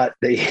whatnot,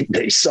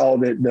 they saw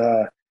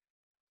that,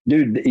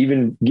 dude,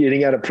 even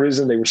getting out of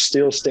prison, they were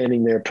still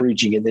standing there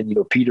preaching. And then,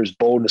 Peter's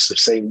boldness of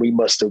saying, we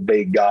must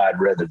obey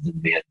God rather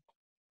than men.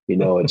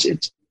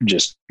 It's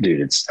just,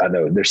 dude, I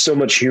know there's so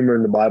much humor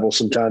in the Bible.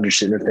 Sometimes you're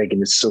sitting there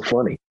thinking it's so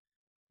funny.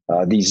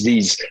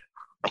 These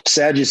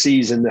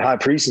Sadducees and the high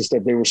priests and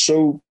stuff, they were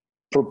so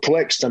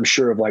perplexed, I'm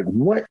sure, of like,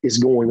 what is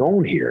going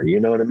on here?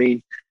 You know what I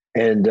mean?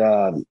 And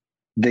I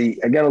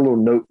got a little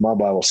note in my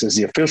Bible, says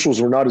the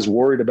officials were not as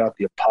worried about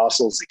the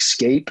apostles'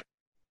 escape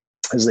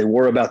as they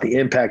were about the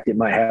impact it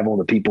might have on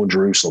the people in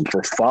Jerusalem.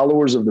 For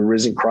followers of the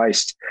risen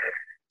Christ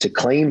to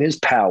claim his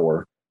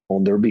power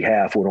on their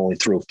behalf would only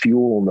throw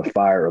fuel on the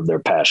fire of their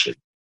passion.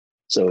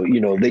 So,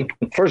 they,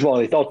 first of all,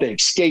 they thought they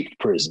escaped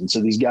prison. So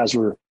these guys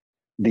were,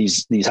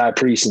 these high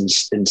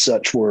priests and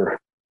such were,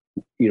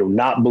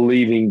 not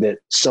believing that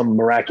some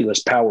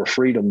miraculous power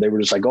freedom. They were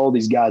just like, all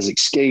these guys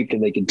escaped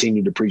and they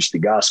continued to preach the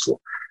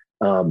gospel.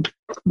 But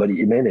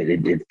man,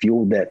 it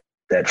fueled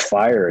that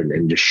fire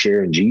and just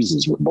sharing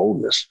Jesus with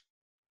boldness.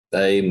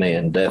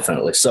 Amen.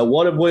 Definitely. So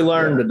what have we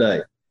learned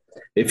today?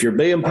 If you're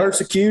being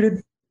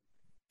persecuted,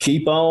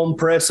 keep on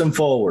pressing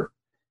forward.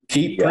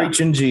 Keep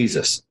preaching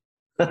Jesus.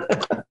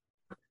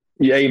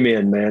 Yeah,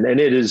 amen, man. And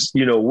it is,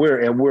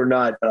 we're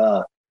not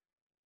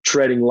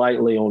treading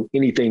lightly on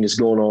anything that's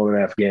going on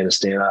in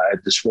Afghanistan. I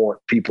just want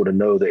people to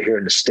know that here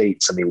in the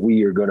States, I mean,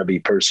 we are going to be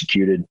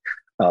persecuted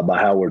by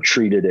how we're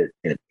treated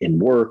in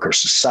work or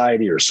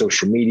society or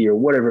social media or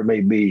whatever it may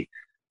be.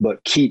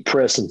 But keep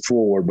pressing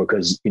forward,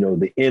 because,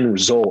 the end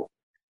result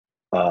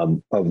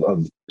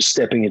of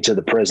stepping into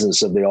the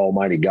presence of the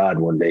Almighty God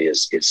one day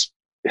is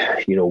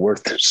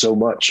worth so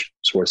much.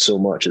 It's worth so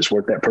much. It's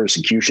worth that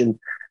persecution.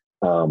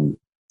 And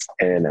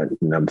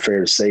I'm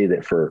fair to say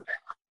that for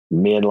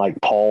men like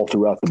Paul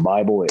throughout the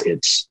Bible,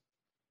 it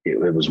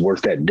was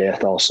worth that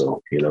death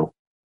also,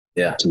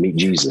 to meet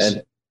Jesus.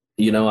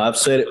 And, I've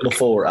said it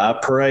before, I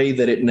pray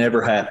that it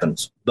never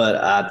happens, but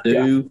I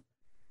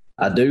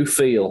do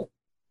feel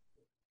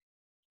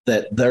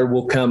that there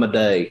will come a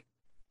day,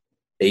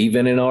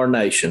 even in our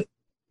nation,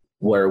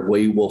 where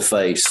we will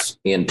face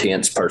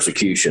intense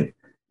persecution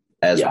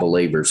as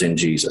believers in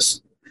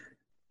Jesus.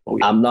 Oh,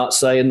 yeah. I'm not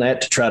saying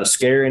that to try to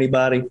scare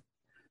anybody,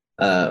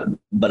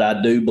 but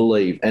I do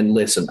believe, and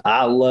listen,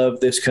 I love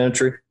this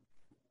country,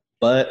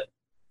 but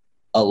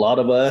a lot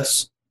of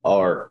us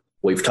are,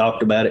 we've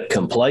talked about it,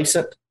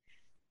 complacent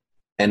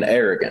and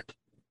arrogant.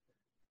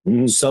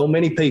 Mm-hmm. So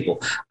many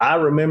people. I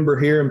remember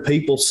hearing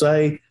people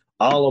say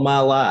all of my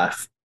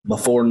life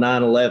before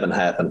 9/11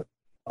 happened,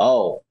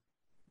 oh,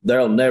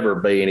 there'll never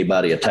be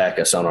anybody attack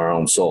us on our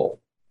own soil.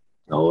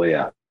 Oh,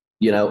 yeah.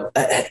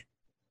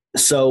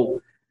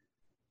 So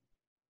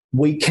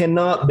we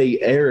cannot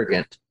be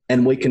arrogant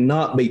and we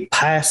cannot be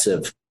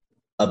passive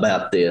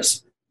about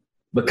this,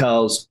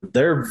 because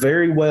there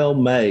very well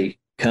may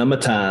come a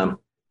time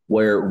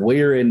where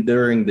we're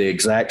enduring the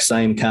exact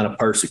same kind of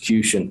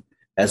persecution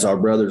as our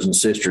brothers and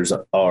sisters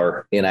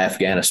are in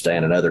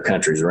Afghanistan and other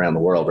countries around the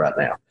world right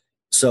now.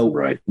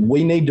 So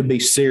we need to be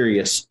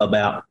serious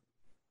about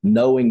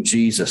knowing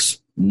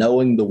Jesus,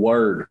 knowing the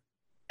word.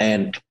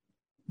 And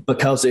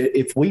because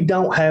if we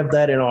don't have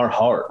that in our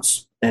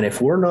hearts, and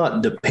if we're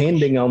not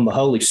depending on the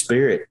Holy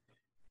Spirit,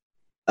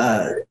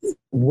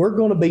 we're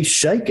going to be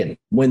shaken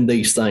when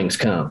these things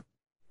come.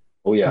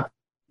 Oh, yeah.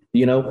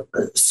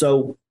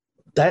 So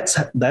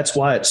that's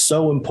why it's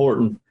so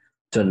important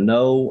to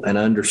know and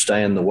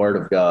understand the word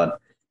of God,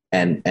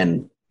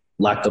 and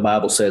like the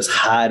Bible says,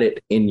 hide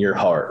it in your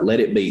heart. Let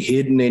it be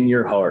hidden in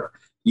your heart.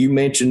 You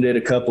mentioned it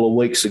a couple of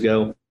weeks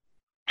ago.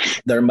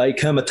 There may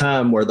come a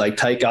time where they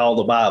take all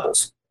the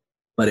Bibles,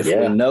 but if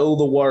we know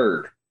the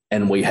word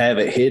and we have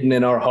it hidden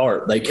in our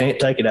heart, they can't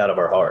take it out of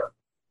our heart.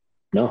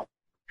 No,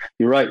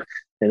 you're right.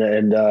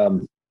 And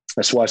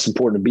that's why it's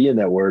important to be in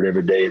that word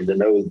every day and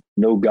to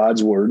know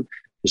God's word.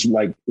 Just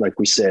like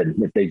we said,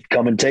 if they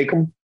come and take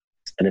them,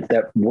 and if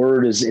that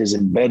word is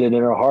embedded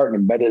in our heart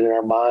and embedded in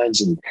our minds,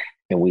 and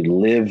we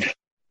live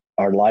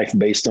our life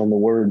based on the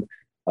word,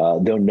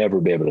 they'll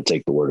never be able to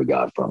take the word of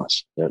God from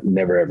us.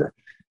 Never, ever.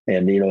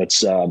 And,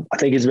 it's, I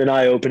think it's been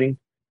eye-opening.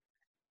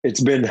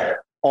 It's been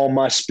on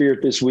my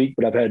spirit this week,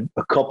 but I've had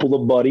a couple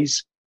of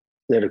buddies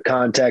that have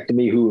contacted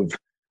me who have,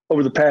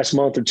 over the past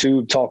month or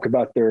two, talked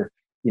about their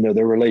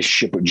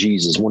relationship with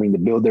Jesus, wanting to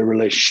build their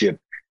relationship.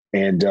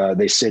 And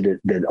they said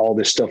that all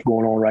this stuff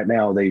going on right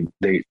now, they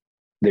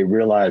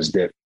realize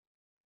that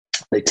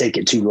they take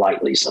it too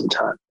lightly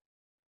sometimes.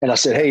 And I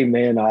said, hey,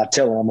 man, I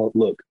tell them,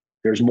 look,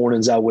 there's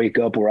mornings I wake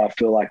up where I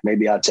feel like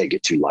maybe I take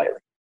it too lightly.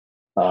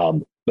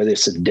 But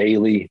it's a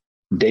daily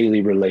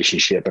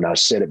relationship. And I've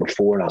said it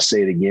before and I'll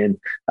say it again.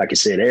 I can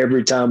say it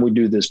every time we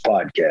do this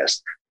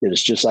podcast, that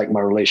it's just like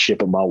my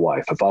relationship with my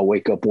wife. If I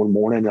wake up one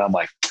morning and I'm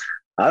like,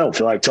 I don't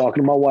feel like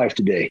talking to my wife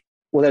today.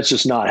 Well, that's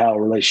just not how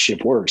a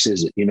relationship works,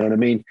 is it? You know what I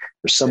mean?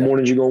 There's some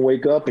mornings you're going to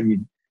wake up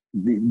and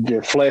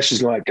the flesh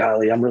is going like,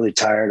 golly, I'm really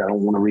tired. I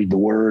don't want to read the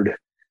word.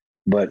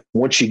 But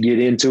once you get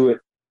into it,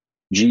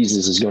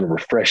 Jesus is going to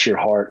refresh your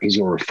heart. He's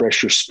going to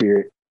refresh your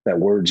spirit. That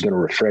word's going to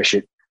refresh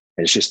it.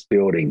 And it's just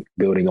building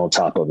on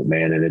top of it,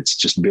 man. And it's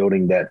just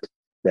building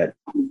that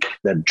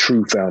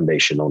true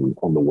foundation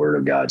on the word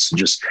of God. So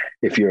just,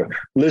 if you're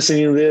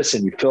listening to this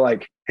and you feel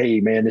like, hey,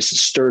 man, this has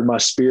stirred my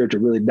spirit to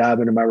really dive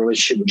into my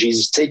relationship with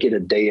Jesus, take it a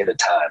day at a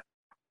time.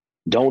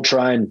 Don't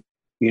try and,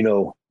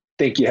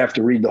 think you have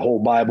to read the whole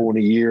Bible in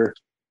a year.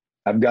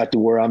 I've got to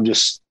where I'm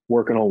just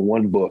working on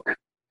one book.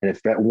 And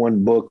if that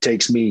one book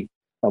takes me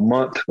a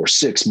month or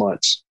 6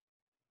 months,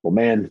 well,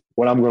 man,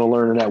 what I'm going to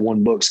learn in that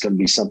one book is going to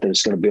be something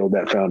that's going to build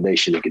that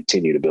foundation and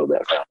continue to build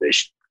that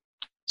foundation.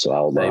 So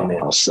I'll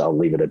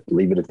leave it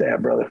at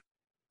that, brother.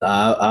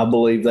 I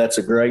believe that's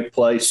a great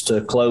place to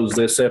close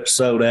this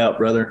episode out,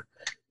 brother.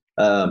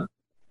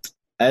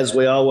 As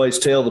we always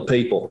tell the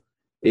people,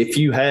 if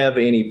you have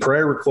any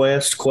prayer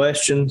requests,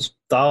 questions,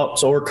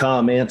 thoughts, or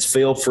comments,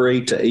 feel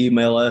free to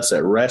email us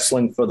at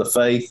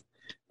wrestlingforthefaith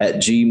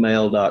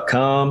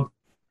gmail.com.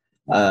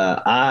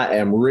 I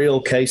am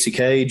Real Casey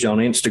Cage on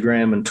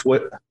Instagram and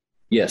Twitter.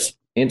 Yes,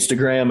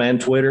 Instagram and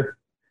Twitter.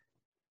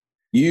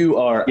 You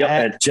are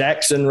at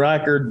Jackson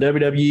Riker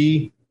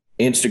WWE,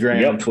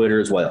 Instagram and Twitter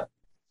as well.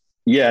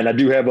 Yeah, and I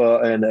do have a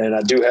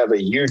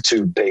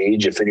YouTube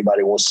page if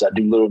anybody wants to. I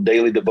do little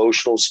daily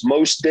devotionals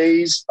most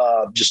days.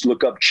 Just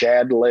look up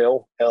Chad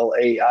Lail,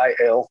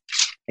 Lail,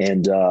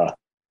 and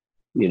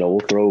we'll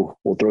throw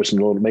some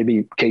little.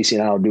 Maybe Casey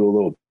and I will do a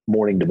little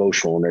morning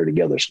devotional in there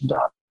together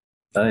sometime.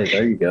 Hey,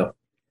 there you go.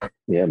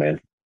 Yeah, man.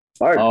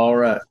 All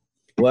right.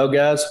 Well,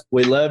 guys,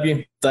 we love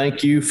you.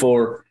 Thank you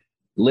for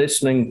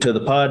listening to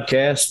the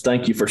podcast.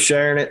 Thank you for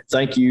sharing it.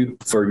 Thank you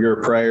for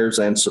your prayers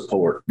and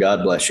support.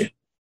 God bless you.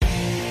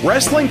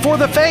 Wrestling for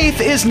the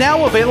Faith is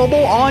now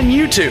available on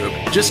YouTube.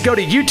 Just go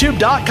to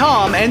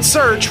youtube.com and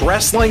search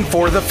Wrestling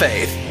for the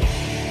Faith.